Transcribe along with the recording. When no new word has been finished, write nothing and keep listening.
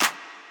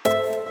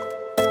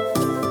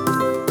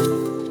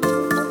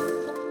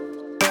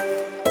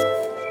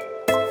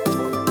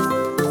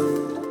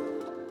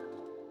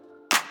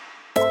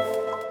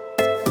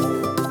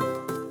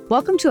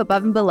Welcome to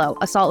Above and Below,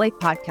 a Salt Lake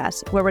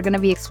podcast, where we're going to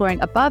be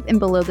exploring above and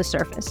below the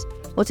surface.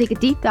 We'll take a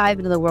deep dive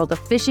into the world of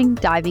fishing,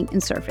 diving,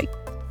 and surfing.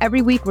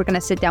 Every week, we're going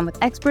to sit down with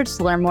experts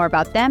to learn more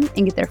about them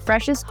and get their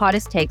freshest,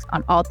 hottest takes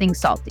on all things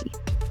salty.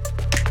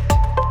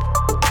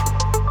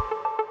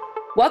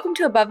 Welcome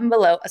to Above and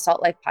Below, a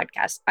Salt Life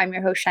podcast. I'm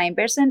your host, Cheyenne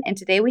Bearson, and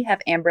today we have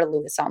Amber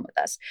Lewis on with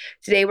us.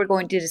 Today, we're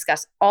going to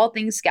discuss all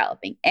things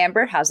scalloping.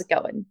 Amber, how's it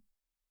going?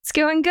 It's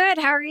going good.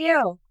 How are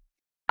you?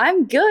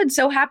 I'm good.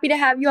 So happy to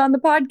have you on the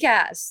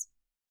podcast.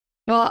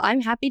 Well, I'm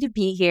happy to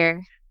be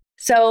here.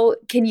 So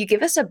can you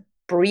give us a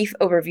brief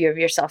overview of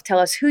yourself? Tell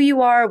us who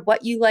you are,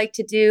 what you like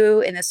to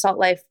do in the salt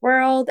life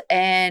world,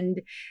 and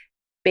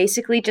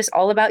basically just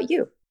all about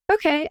you.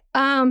 Okay.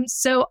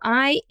 So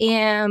I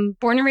am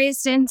born and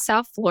raised in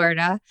South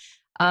Florida.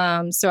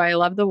 So I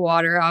love the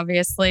water,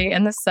 obviously,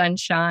 and the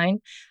sunshine.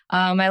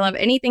 I love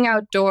anything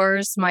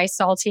outdoors. My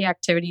salty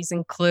activities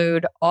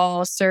include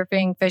all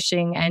surfing,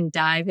 fishing, and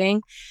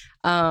diving.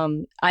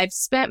 I've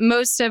spent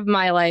most of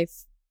my life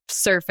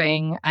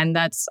surfing, and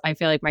that's, I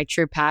feel like, my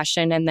true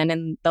passion. And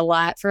then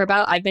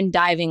I've been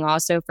diving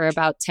also for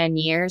about 10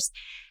 years.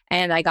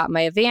 And I got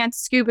my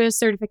advanced scuba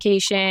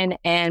certification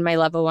and my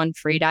level 1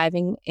 free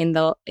diving in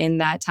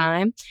that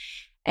time.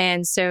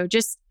 And so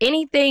just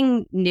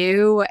anything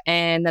new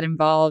and that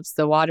involves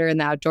the water and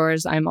the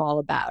outdoors, I'm all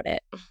about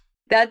it.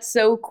 That's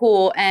so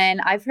cool.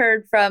 And I've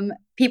heard from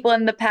people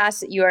in the past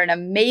that you are an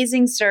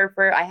amazing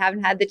surfer. I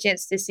haven't had the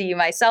chance to see you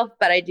myself,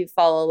 but I do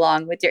follow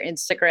along with your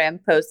Instagram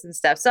posts and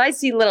stuff. So I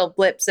see little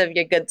blips of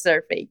your good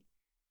surfing.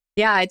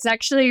 Yeah, it's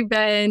actually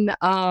been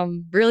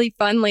really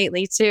fun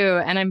lately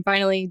too. And I'm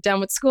finally done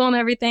with school and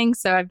everything.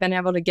 So I've been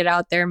able to get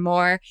out there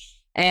more.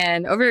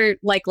 And over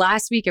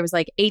last week, it was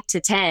 8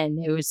 to 10.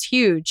 It was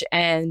huge.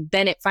 And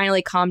then it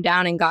finally calmed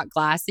down and got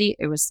glassy.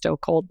 It was still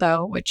cold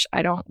though, which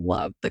I don't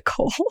love the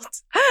cold,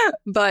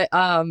 but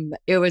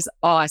it was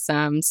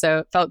awesome. So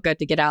it felt good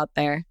to get out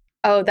there.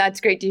 Oh,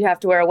 that's great. Do you have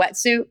to wear a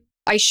wetsuit?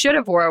 I should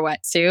have wore a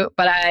wetsuit,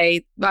 but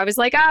I was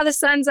like, the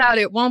sun's out.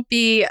 It won't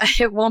be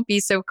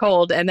so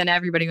cold. And then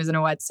everybody was in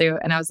a wetsuit.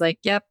 And I was like,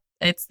 yep,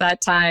 it's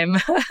that time.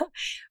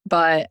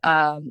 But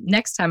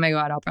next time I go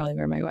out, I'll probably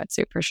wear my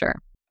wetsuit for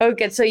sure. Oh,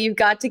 good. So you've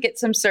got to get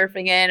some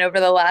surfing in over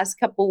the last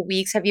couple of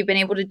weeks. Have you been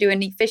able to do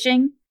any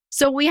fishing?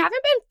 So we haven't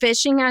been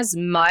fishing as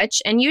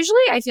much. And usually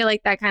I feel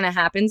like that kind of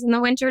happens in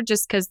the winter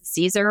just because the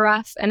seas are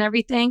rough and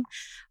everything.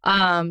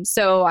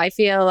 So I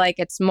feel like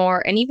it's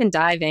more, and even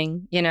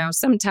diving,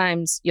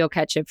 sometimes you'll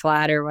catch it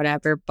flat or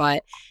whatever,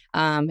 but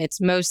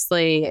it's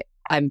mostly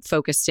I'm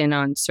focused in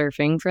on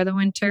surfing for the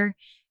winter.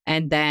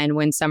 And then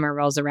when summer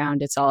rolls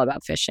around, it's all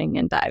about fishing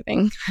and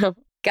diving.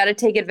 Got to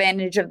take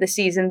advantage of the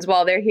seasons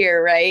while they're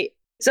here, right?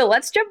 So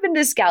let's jump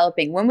into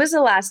scalloping. When was the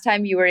last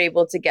time you were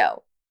able to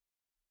go?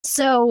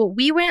 So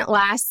we went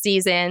last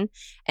season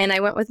and I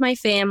went with my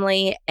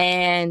family,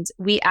 and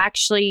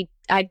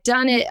I've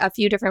done it a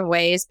few different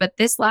ways, but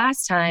this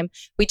last time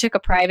we took a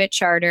private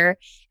charter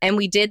and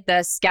we did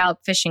the scallop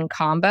fishing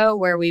combo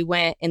where we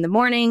went in the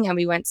morning and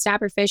we went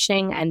snapper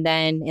fishing, and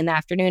then in the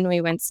afternoon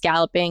we went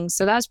scalloping.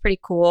 So that was pretty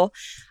cool.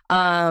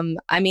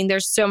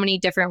 There's so many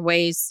different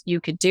ways you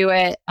could do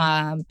it,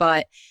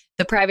 but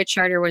the private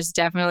charter was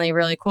definitely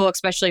really cool,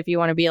 especially if you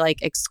want to be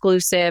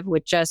exclusive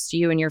with just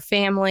you and your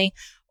family.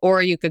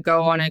 Or you could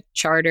go on a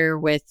charter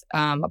with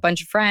a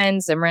bunch of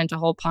friends and rent a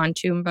whole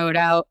pontoon boat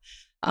out.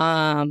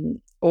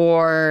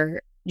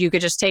 Or you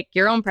could just take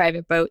your own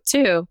private boat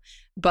too.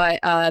 But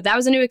that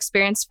was a new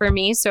experience for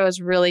me. So it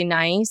was really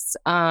nice,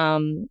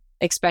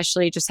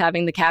 especially just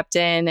having the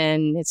captain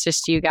and it's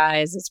just you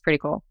guys. It's pretty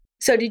cool.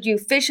 So did you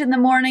fish in the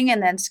morning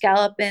and then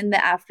scallop in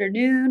the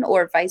afternoon,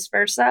 or vice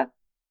versa?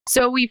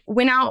 So we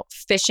went out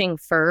fishing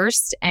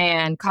first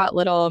and caught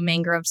little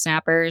mangrove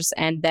snappers.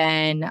 And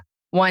then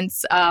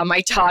once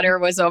my daughter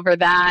was over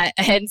that,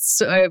 and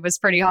so it was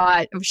pretty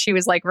hot, she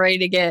was ready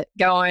to get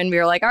going. We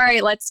were like, all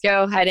right, let's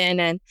go head in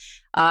and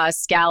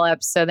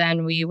scallop. So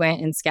then we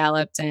went and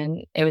scalloped,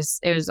 and it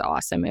was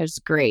awesome. It was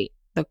great.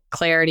 The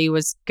clarity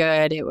was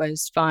good. It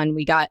was fun.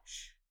 We got,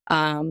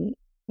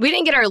 we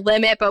didn't get our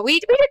limit, but we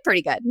did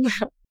pretty good.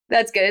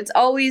 That's good. It's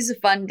always a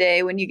fun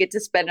day when you get to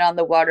spend it on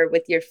the water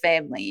with your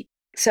family.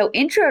 So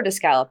intro to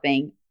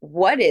scalloping,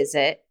 what is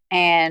it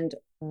and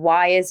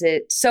why is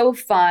it so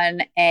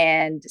fun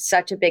and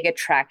such a big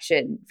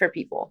attraction for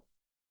people?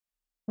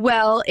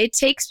 Well, it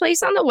takes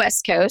place on the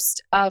west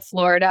coast of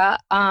Florida.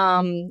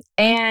 And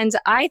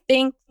I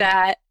think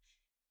that,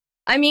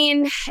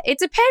 it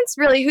depends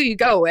really who you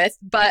go with,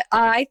 but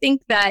I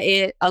think that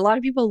a lot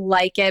of people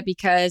like it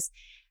because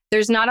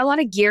there's not a lot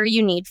of gear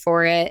you need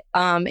for it.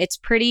 It's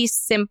pretty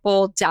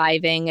simple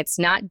diving. It's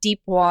not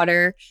deep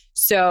water,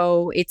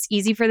 so it's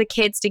easy for the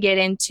kids to get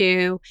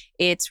into.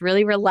 It's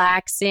really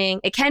relaxing.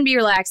 It can be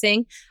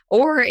relaxing,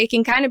 or it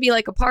can kind of be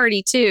like a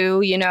party too.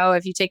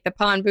 If you take the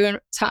pontoon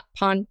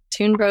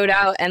boat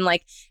out and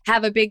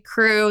have a big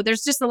crew,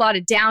 there's just a lot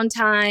of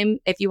downtime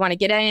if you want to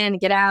get in and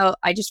get out.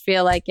 I just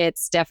feel like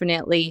it's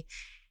definitely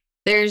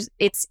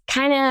it's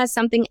kind of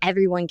something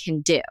everyone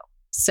can do.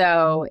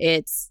 So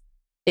it's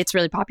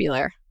really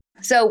popular.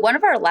 So, one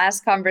of our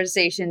last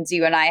conversations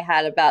you and I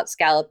had about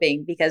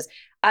scalloping, because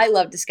I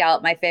love to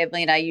scallop my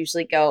family and I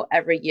usually go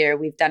every year.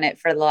 We've done it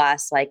for the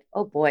last, like,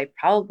 oh boy,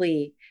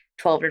 probably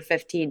 12 or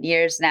 15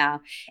 years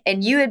now.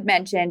 And you had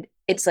mentioned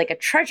it's like a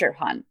treasure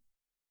hunt.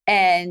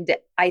 And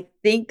I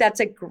think that's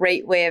a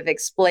great way of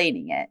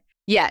explaining it.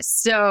 Yes.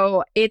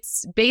 So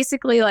it's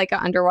basically like an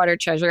underwater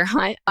treasure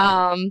hunt.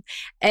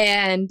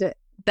 And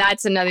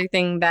that's another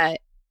thing that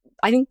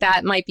I think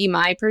that might be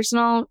my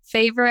personal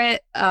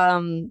favorite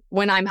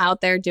when I'm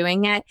out there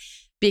doing it,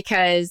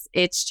 because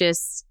it's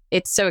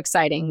so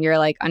exciting. You're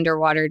like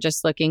underwater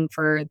just looking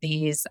for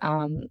these.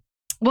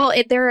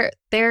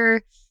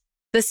 They're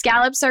the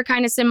scallops are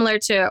kind of similar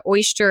to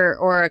oyster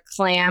or a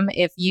clam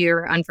if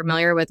you're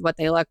unfamiliar with what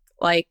they look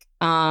like.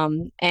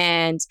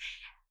 And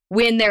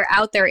when they're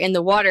out there in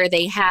the water,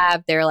 they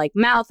have their like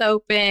mouth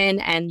open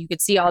and you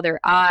could see all their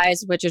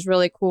eyes, which is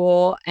really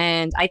cool.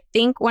 And I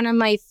think one of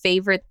my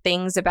favorite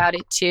things about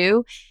it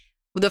too,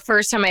 the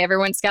first time I ever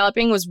went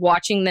scalloping was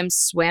watching them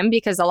swim,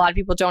 because a lot of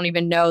people don't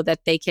even know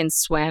that they can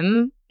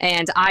swim.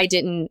 And I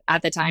didn't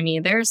at the time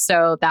either.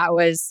 So that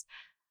was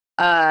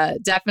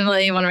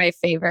definitely one of my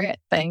favorite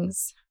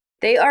things.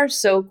 They are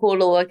so cool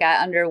to look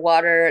at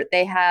underwater.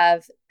 They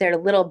have their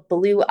little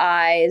blue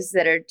eyes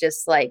that are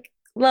just like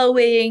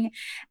glowing.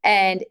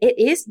 And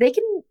they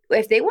can,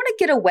 if they want to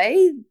get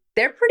away,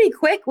 they're pretty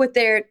quick with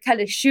their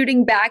kind of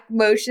shooting back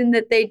motion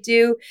that they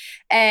do.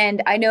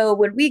 And I know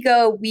when we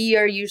go, we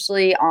are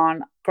usually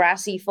on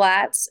grassy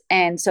flats.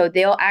 And so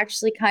they'll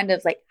actually kind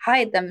of like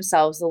hide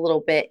themselves a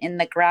little bit in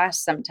the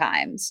grass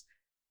sometimes.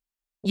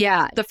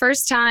 Yeah. The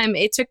first time,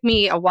 it took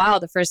me a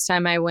while the first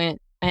time I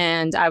went,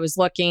 and I was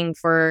looking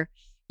for,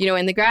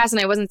 in the grass,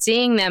 and I wasn't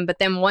seeing them. But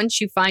then once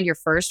you find your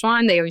first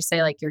one, they always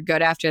say like you're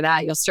good after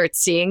that, you'll start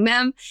seeing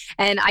them.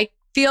 And I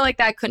feel like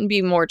that couldn't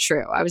be more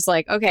true. I was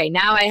like, okay,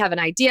 now I have an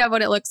idea of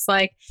what it looks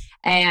like.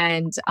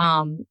 And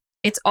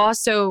it's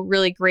also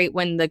really great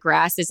when the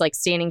grass is like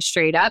standing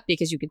straight up,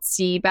 because you could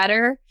see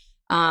better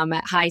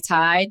at high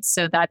tide.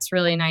 So that's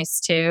really nice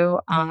too.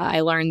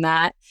 I learned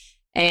that.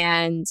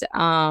 And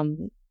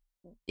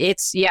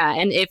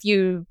and if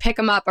you pick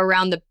them up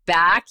around the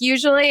back,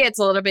 usually it's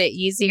a little bit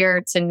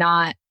easier to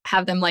not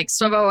have them like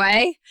swim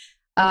away.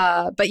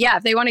 But yeah,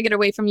 if they want to get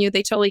away from you,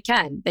 they totally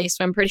can. They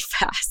swim pretty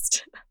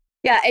fast.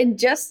 Yeah. And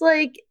just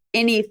like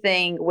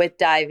anything with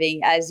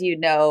diving, as you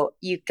know,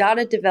 you got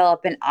to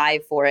develop an eye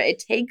for it. It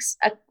takes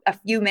a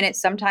few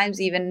minutes, sometimes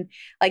even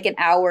like an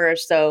hour or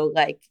so,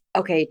 like,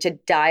 okay, to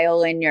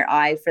dial in your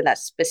eye for that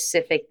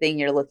specific thing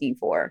you're looking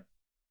for.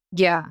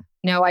 Yeah,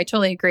 no, I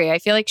totally agree. I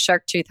feel like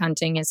shark tooth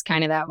hunting is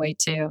kind of that way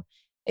too.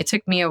 It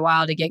took me a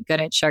while to get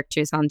good at shark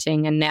tooth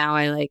hunting, and now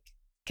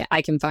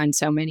I can find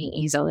so many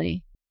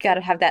easily. Got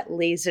to have that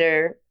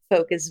laser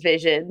focus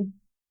vision.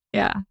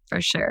 Yeah,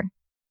 for sure.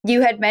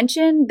 You had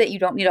mentioned that you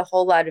don't need a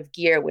whole lot of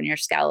gear when you're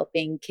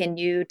scalloping. Can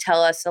you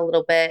tell us a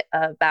little bit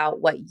about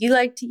what you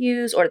like to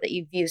use or that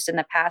you've used in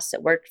the past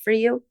that worked for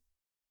you?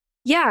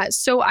 Yeah,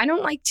 so I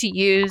don't like to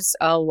use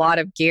a lot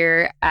of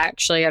gear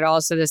actually at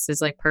all. So this is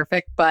like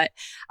perfect. But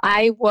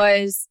I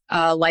was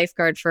a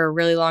lifeguard for a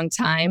really long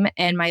time,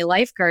 and my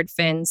lifeguard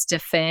fins to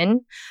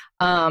fin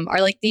are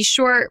like these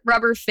short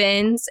rubber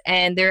fins,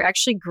 and they're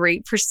actually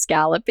great for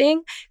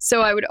scalloping.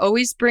 So I would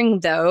always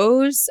bring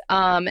those,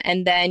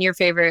 and then your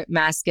favorite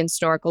mask and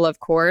snorkel, of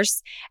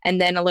course,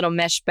 and then a little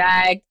mesh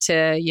bag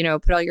to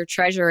put all your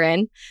treasure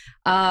in.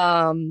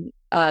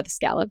 The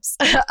scallops.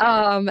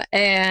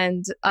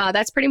 And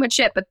that's pretty much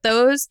it. But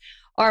those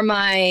are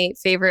my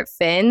favorite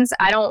fins.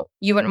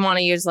 You wouldn't want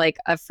to use like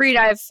a free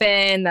dive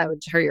fin that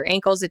would hurt your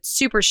ankles. It's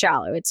super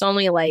shallow. It's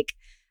only like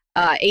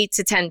 8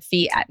 to 10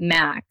 feet at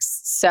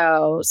max.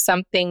 So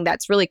something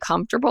that's really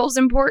comfortable is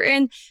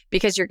important,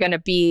 because you're going to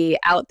be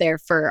out there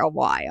for a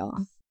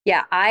while.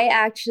 Yeah, I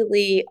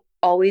actually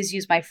always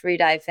use my free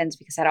dive fins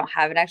because I don't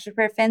have an extra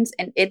pair of fins.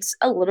 And it's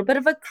a little bit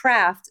of a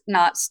craft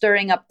not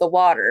stirring up the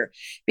water,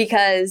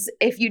 because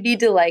if you need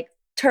to like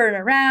turn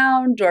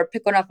around or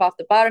pick one up off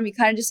the bottom, you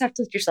kind of just have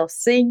to let yourself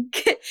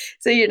sink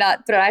so you're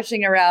not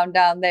thrashing around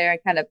down there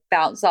and kind of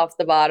bounce off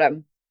the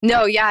bottom.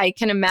 No, yeah, I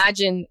can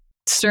imagine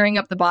stirring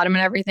up the bottom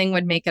and everything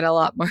would make it a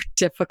lot more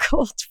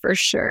difficult for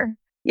sure.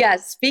 Yeah,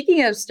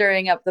 speaking of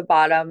stirring up the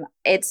bottom,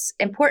 it's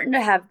important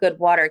to have good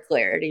water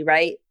clarity,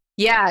 right?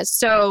 Yeah.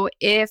 So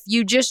if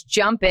you just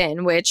jump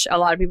in, which a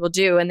lot of people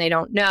do and they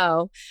don't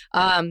know,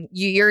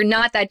 you're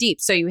not that deep.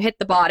 So you hit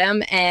the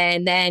bottom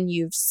and then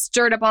you've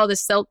stirred up all the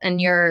silt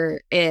and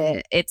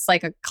it's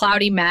like a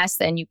cloudy mess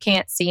and you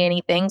can't see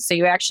anything. So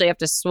you actually have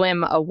to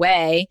swim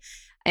away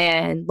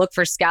and look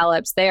for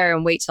scallops there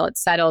and wait till it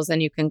settles,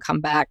 and you can come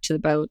back to the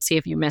boat, see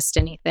if you missed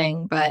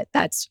anything. But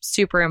that's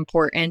super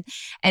important.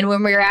 And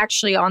when we were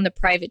actually on the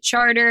private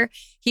charter,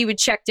 he would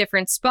check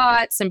different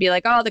spots and be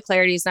like, oh, the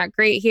clarity is not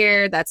great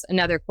here. That's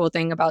another cool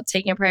thing about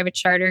taking a private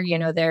charter.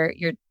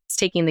 You're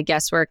taking the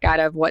guesswork out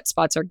of what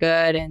spots are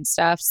good and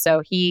stuff.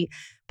 So he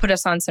put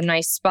us on some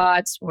nice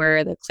spots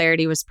where the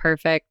clarity was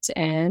perfect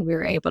and we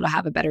were able to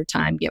have a better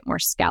time, get more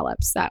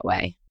scallops that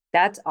way.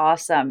 That's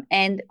awesome.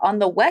 And on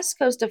the west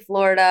coast of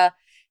Florida,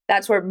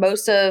 That's where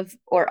most of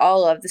or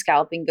all of the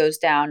scalloping goes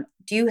down.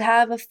 Do you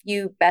have a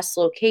few best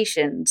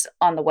locations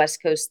on the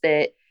West Coast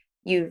that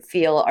you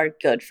feel are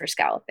good for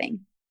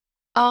scalloping?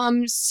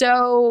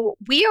 So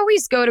we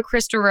always go to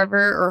Crystal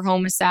River or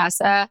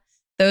Homosassa.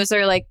 Those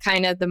are like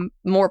kind of the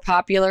more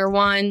popular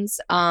ones.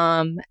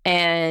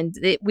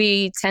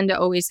 We tend to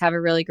always have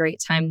a really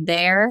great time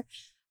there.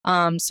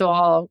 So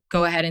I'll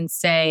go ahead and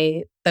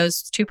say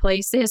those two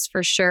places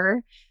for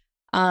sure.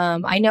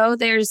 I know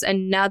there's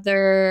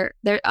other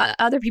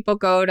people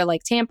go to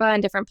like Tampa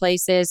and different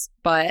places,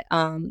 but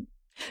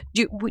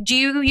do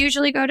you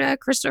usually go to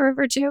Crystal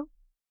River too?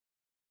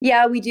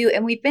 Yeah, we do.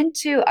 And we've been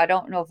to, I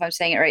don't know if I'm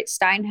saying it right,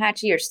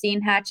 Steinhatchee or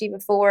Steinhatchee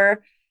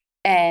before,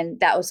 and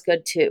that was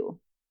good too.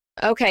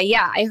 Okay,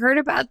 yeah, I heard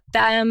about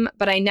them,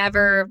 but I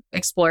never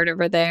explored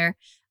over there.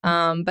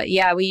 But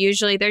yeah,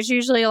 there's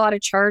usually a lot of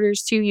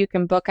charters too. You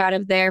can book out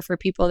of there for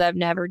people that have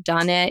never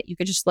done it. You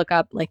could just look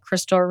up like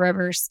Crystal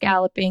River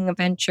scalloping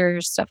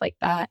adventures, stuff like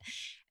that.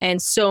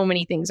 And so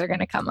many things are going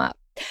to come up.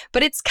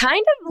 But it's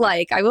kind of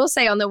like, I will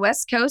say on the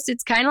West Coast,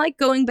 it's kind of like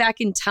going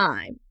back in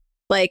time.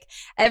 Like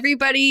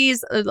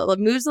moves a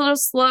little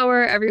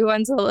slower.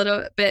 Everyone's a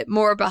little bit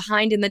more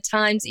behind in the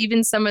times.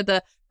 Even some of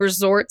the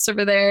resorts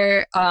over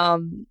there are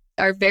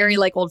very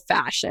like old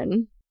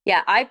fashioned.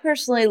 Yeah, I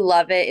personally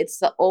love it. It's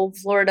the old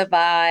Florida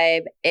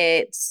vibe.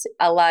 It's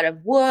a lot of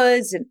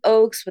woods and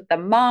oaks with the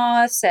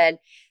moss. And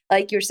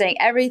like you're saying,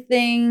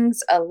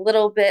 everything's a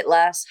little bit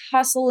less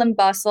hustle and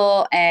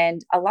bustle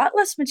and a lot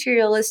less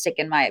materialistic,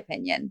 in my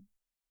opinion.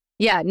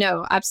 Yeah,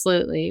 no,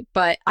 absolutely.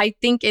 But I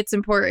think it's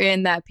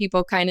important that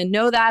people kind of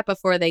know that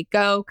before they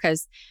go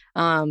because,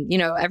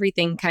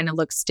 everything kind of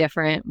looks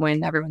different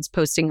when everyone's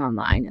posting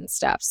online and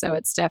stuff. So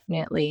it's a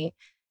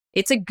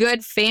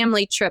good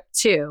family trip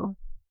too.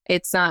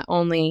 It's not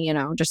only,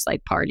 just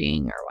like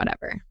partying or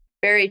whatever.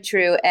 Very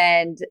true.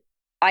 And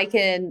I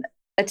can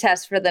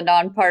attest for the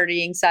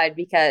non-partying side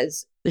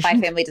because my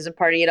family doesn't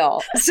party at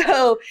all.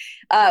 So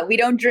we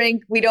don't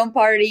drink, we don't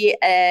party.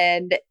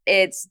 And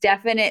it's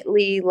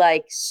definitely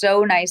like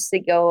so nice to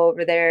go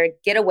over there,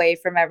 get away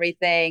from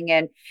everything.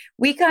 And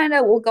we kind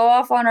of will go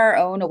off on our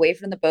own away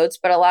from the boats.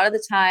 But a lot of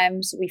the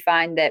times we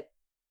find that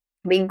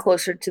being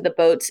closer to the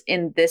boats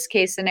in this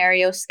case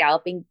scenario,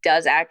 scalloping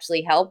does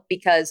actually help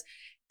because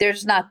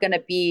there's not going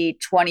to be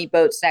 20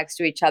 boats next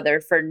to each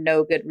other for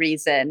no good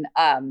reason.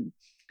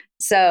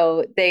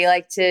 So they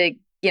like to,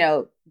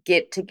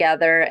 get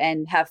together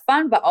and have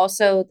fun, but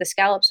also the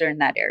scallops are in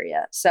that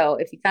area. So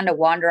if you kind of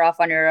wander off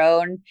on your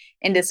own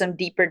into some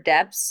deeper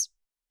depths,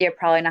 you're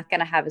probably not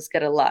going to have as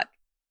good a luck.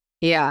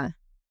 Yeah,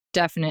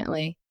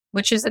 definitely.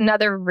 Which is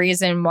another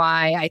reason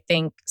why I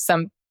think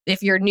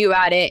if you're new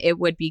at it, it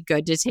would be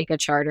good to take a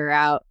charter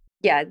out.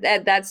 Yeah,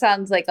 that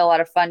sounds like a lot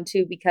of fun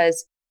too,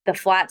 because the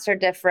flats are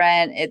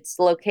different. It's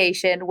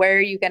location. Where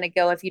are you going to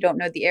go if you don't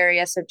know the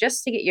area? So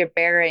just to get your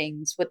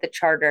bearings with the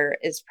charter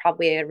is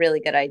probably a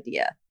really good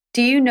idea.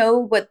 Do you know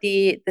what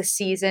the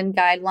season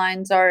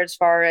guidelines are as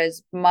far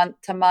as month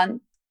to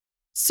month?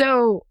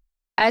 So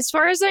as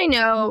far as I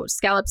know,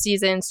 scallop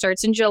season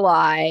starts in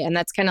July, and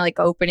that's kind of like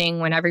opening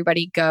when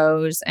everybody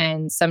goes.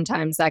 And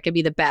sometimes that could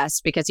be the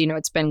best because,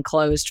 it's been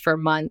closed for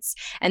months.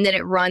 And then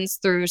it runs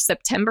through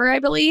September, I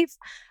believe.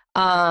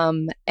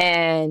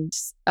 And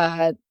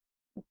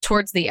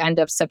towards the end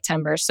of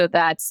September. So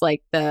that's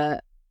like the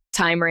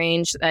time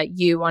range that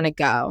you want to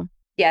go.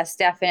 Yes,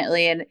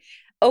 definitely. And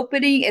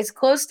opening as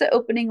close to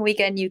opening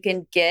weekend you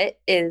can get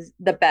is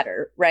the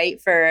better,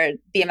 right? For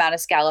the amount of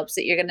scallops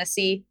that you're going to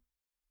see.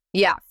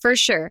 Yeah, for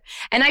sure.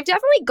 And I've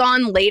definitely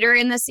gone later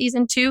in the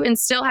season too and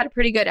still had a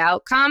pretty good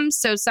outcome.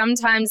 So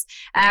sometimes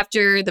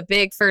after the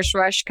big first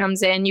rush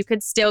comes in, you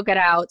could still get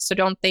out. So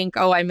don't think,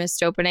 oh, I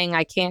missed opening,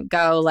 I can't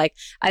go. Like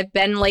I've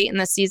been late in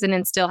the season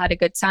and still had a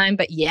good time.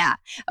 But yeah,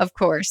 of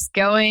course,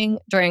 going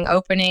during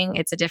opening,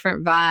 it's a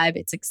different vibe.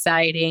 It's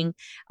exciting.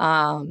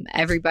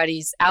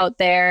 Everybody's out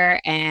there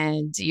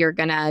and you're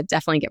going to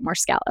definitely get more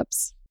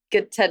scallops.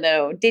 Good to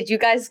know. Did you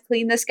guys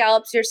clean the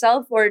scallops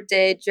yourself or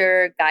did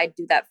your guide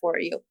do that for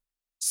you?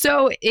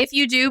 So if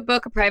you do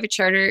book a private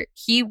charter,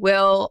 he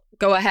will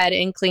go ahead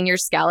and clean your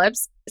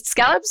scallops.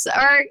 Scallops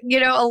are,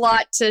 a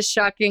lot to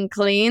shuck and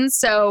clean.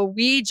 So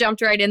we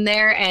jumped right in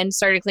there and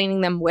started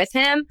cleaning them with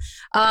him.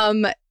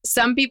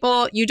 Some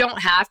people, you don't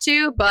have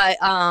to, but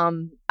I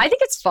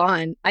think it's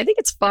fun.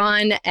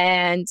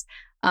 And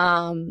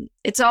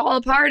it's all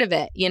a part of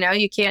it.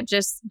 You can't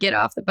just get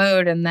off the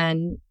boat and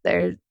then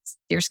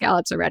your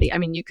scallops are ready. I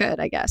mean, you could,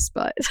 I guess,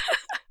 but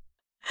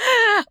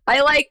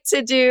I like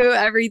to do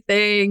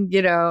everything,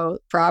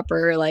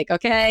 proper. Like,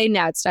 okay,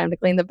 now it's time to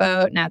clean the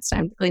boat. Now it's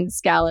time to clean the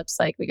scallops.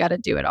 Like, we got to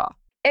do it all.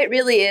 It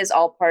really is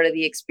all part of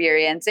the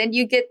experience. And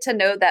you get to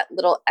know that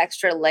little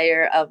extra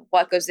layer of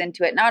what goes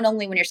into it, not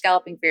only when you're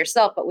scalloping for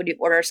yourself, but when you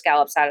order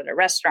scallops out at a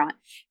restaurant,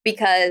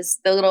 because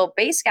the little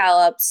bay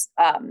scallops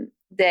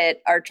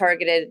that are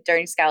targeted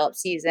during scallop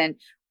season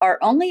are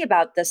only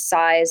about the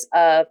size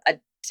of a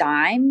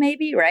dime,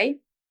 maybe, right?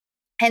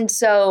 And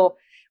so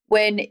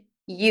when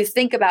you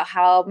think about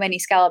how many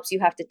scallops you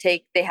have to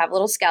take. They have a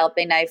little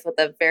scalloping knife with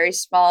a very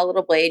small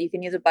little blade. You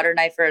can use a butter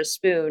knife or a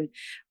spoon,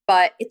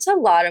 but it's a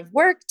lot of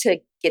work to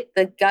get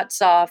the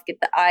guts off, get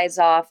the eyes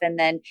off, and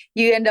then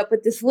you end up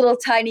with this little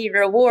tiny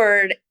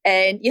reward,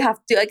 and you have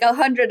to do like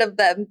 100 of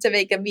them to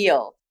make a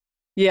meal.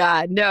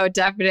 Yeah, no,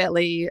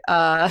 definitely.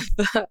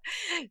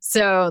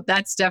 So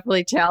that's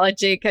definitely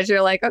challenging because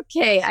you're like,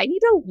 okay, I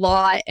need a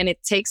lot and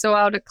it takes a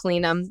while to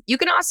clean them. You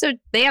can also,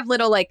 they have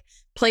little like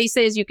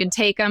places you can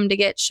take them to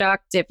get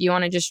shucked if you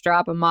want to just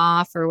drop them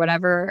off or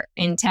whatever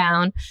in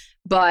town.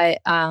 But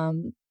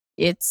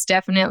it's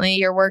definitely,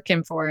 you're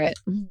working for it.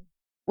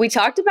 We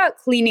talked about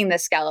cleaning the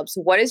scallops.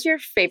 What is your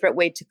favorite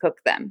way to cook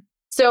them?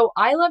 So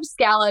I love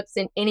scallops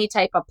in any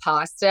type of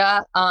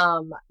pasta.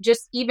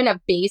 Just even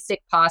a basic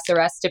pasta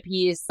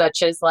recipes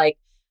such as like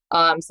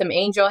some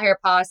angel hair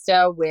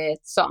pasta with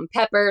salt and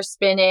pepper,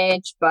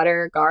 spinach,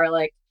 butter,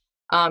 garlic,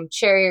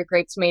 cherry or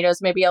grape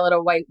tomatoes, maybe a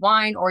little white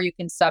wine, or you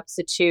can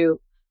substitute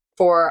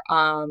for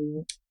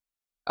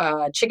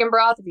chicken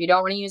broth if you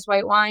don't want to use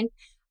white wine.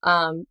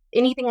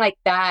 Anything like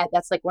that.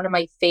 That's like one of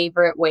my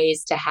favorite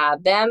ways to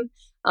have them.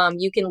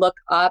 You can look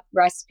up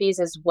recipes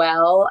as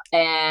well,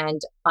 and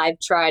I've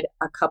tried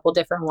a couple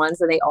different ones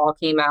and they all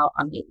came out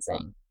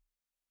amazing.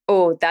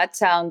 Oh, that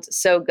sounds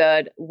so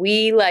good.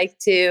 We like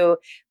to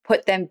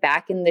put them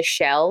back in the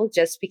shell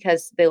just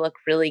because they look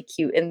really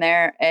cute in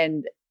there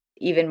and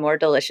even more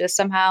delicious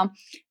somehow.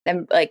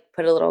 Then like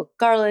put a little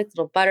garlic,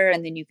 little butter,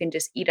 and then you can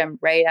just eat them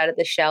right out of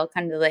the shell,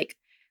 kind of like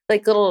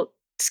little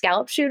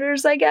scallop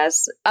shooters, I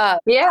guess.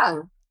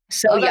 Yeah.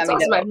 So that's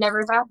yummy. Awesome. I've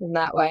never had them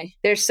that way.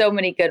 There's so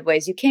many good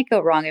ways. You can't go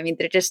wrong. I mean,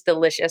 they're just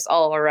delicious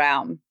all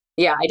around.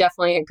 Yeah, I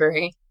definitely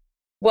agree.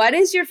 What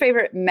is your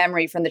favorite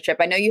memory from the trip?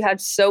 I know you had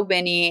so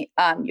many.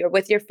 You're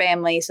with your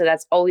family, so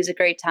that's always a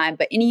great time.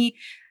 But any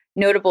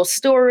notable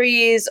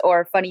stories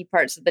or funny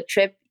parts of the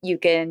trip you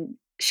can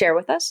share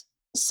with us?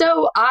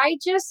 So I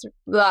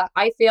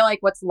feel like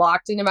what's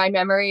locked into my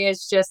memory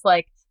is just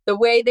like the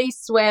way they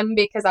swim,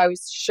 because I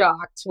was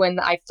shocked when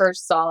I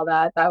first saw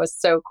that. That was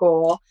so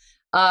cool.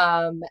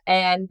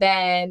 And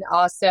then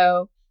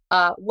also,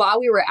 while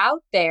we were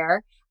out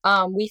there,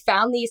 we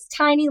found these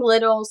tiny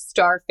little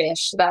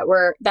starfish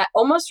that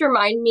almost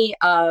remind me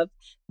of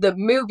the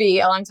movie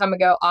a long time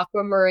ago,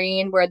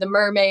 Aquamarine, where the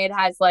mermaid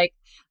has like,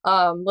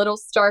 little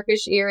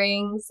starfish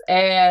earrings.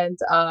 And,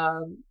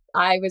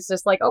 I was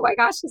just like, oh my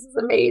gosh, this is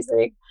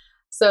amazing.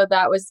 So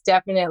that was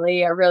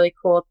definitely a really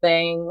cool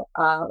thing.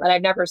 And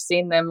I've never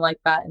seen them like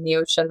that in the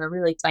ocean. They're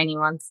really tiny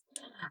ones.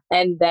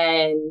 And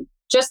then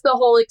just the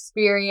whole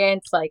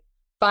experience, like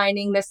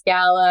finding the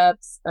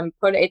scallops and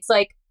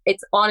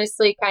it's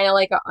honestly kind of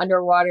like an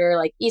underwater,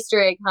 like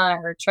Easter egg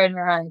hunt or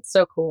treasure hunt. It's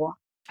so cool.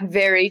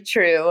 Very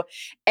true.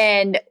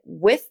 And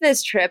with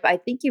this trip, I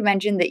think you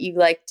mentioned that you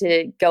like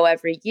to go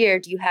every year.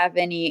 Do you have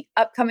any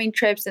upcoming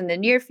trips in the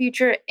near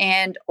future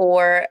and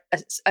or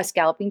a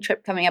scalloping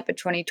trip coming up in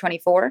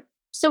 2024?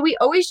 So we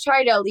always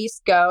try to at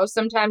least go.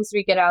 Sometimes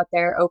we get out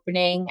there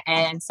opening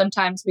and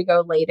sometimes we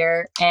go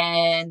later.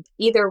 And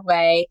either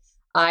way,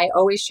 I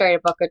always try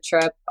to book a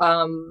trip.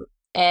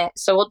 And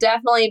so we'll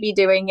definitely be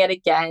doing it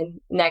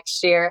again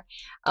next year.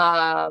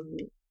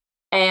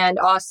 And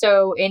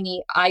also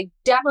I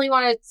definitely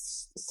want to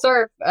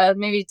surf,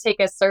 maybe take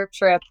a surf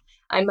trip.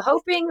 I'm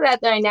hoping that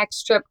my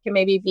next trip can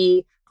maybe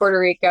be Puerto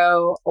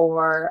Rico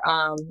or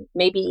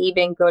maybe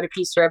even go to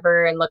Peace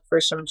River and look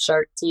for some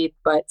shark teeth,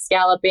 but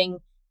scalloping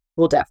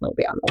will definitely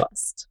be on the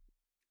list.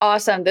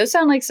 Awesome. Those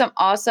sound like some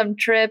awesome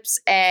trips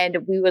and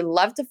we would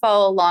love to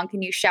follow along.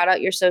 Can you shout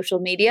out your social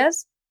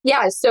medias?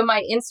 Yeah, so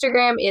my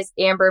Instagram is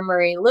Amber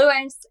Marie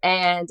Lewis,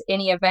 and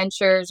any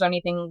adventures or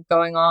anything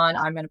going on,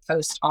 I'm going to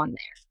post on there.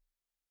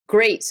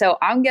 Great. So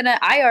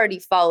I already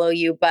follow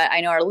you, but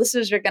I know our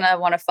listeners are going to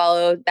want to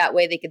follow. That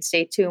way they can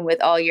stay tuned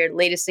with all your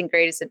latest and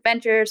greatest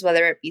adventures,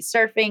 whether it be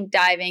surfing,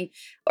 diving,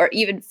 or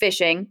even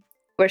fishing.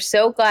 We're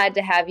so glad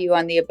to have you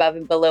on the Above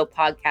and Below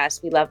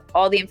podcast. We love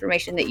all the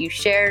information that you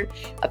shared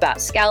about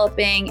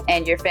scalloping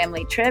and your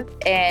family trip,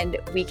 and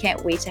we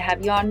can't wait to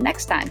have you on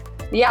next time.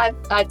 Yeah,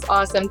 that's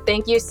awesome.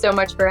 Thank you so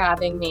much for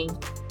having me.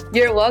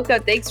 You're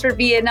welcome. Thanks for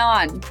being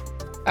on.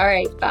 All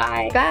right.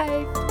 Bye.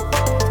 Bye.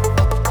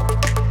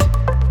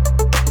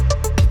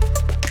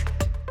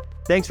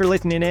 Thanks for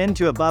listening in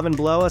to Above and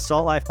Below, a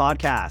Salt Life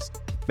podcast.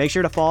 Make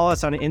sure to follow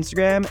us on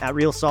Instagram at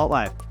Real Salt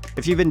Life.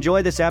 If you've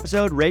enjoyed this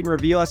episode, rate and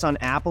review us on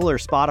Apple or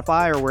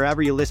Spotify or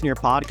wherever you listen to your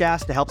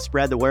podcast to help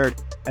spread the word.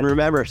 And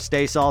remember,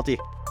 stay salty.